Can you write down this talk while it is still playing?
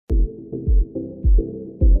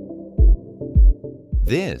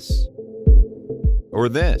This or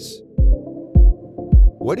this?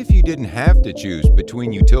 What if you didn't have to choose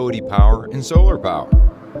between utility power and solar power?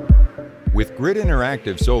 With Grid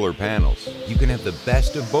Interactive solar panels, you can have the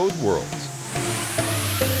best of both worlds.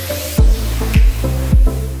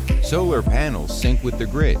 Solar panels sync with the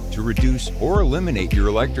grid to reduce or eliminate your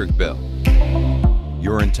electric bill.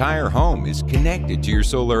 Your entire home is connected to your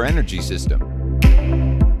solar energy system.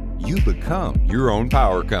 You become your own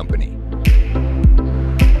power company.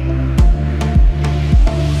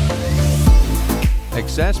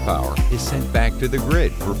 Excess power is sent back to the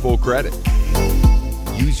grid for full credit.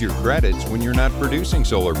 Use your credits when you're not producing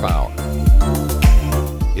solar power.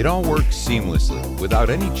 It all works seamlessly without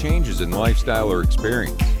any changes in lifestyle or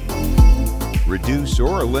experience. Reduce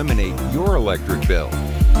or eliminate your electric bill.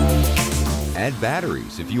 Add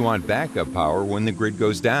batteries if you want backup power when the grid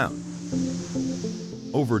goes down.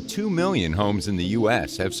 Over 2 million homes in the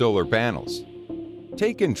U.S. have solar panels.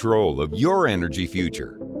 Take control of your energy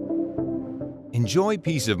future. Enjoy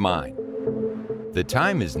peace of mind. The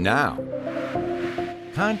time is now.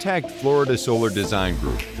 Contact Florida Solar Design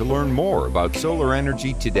Group to learn more about solar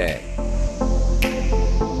energy today.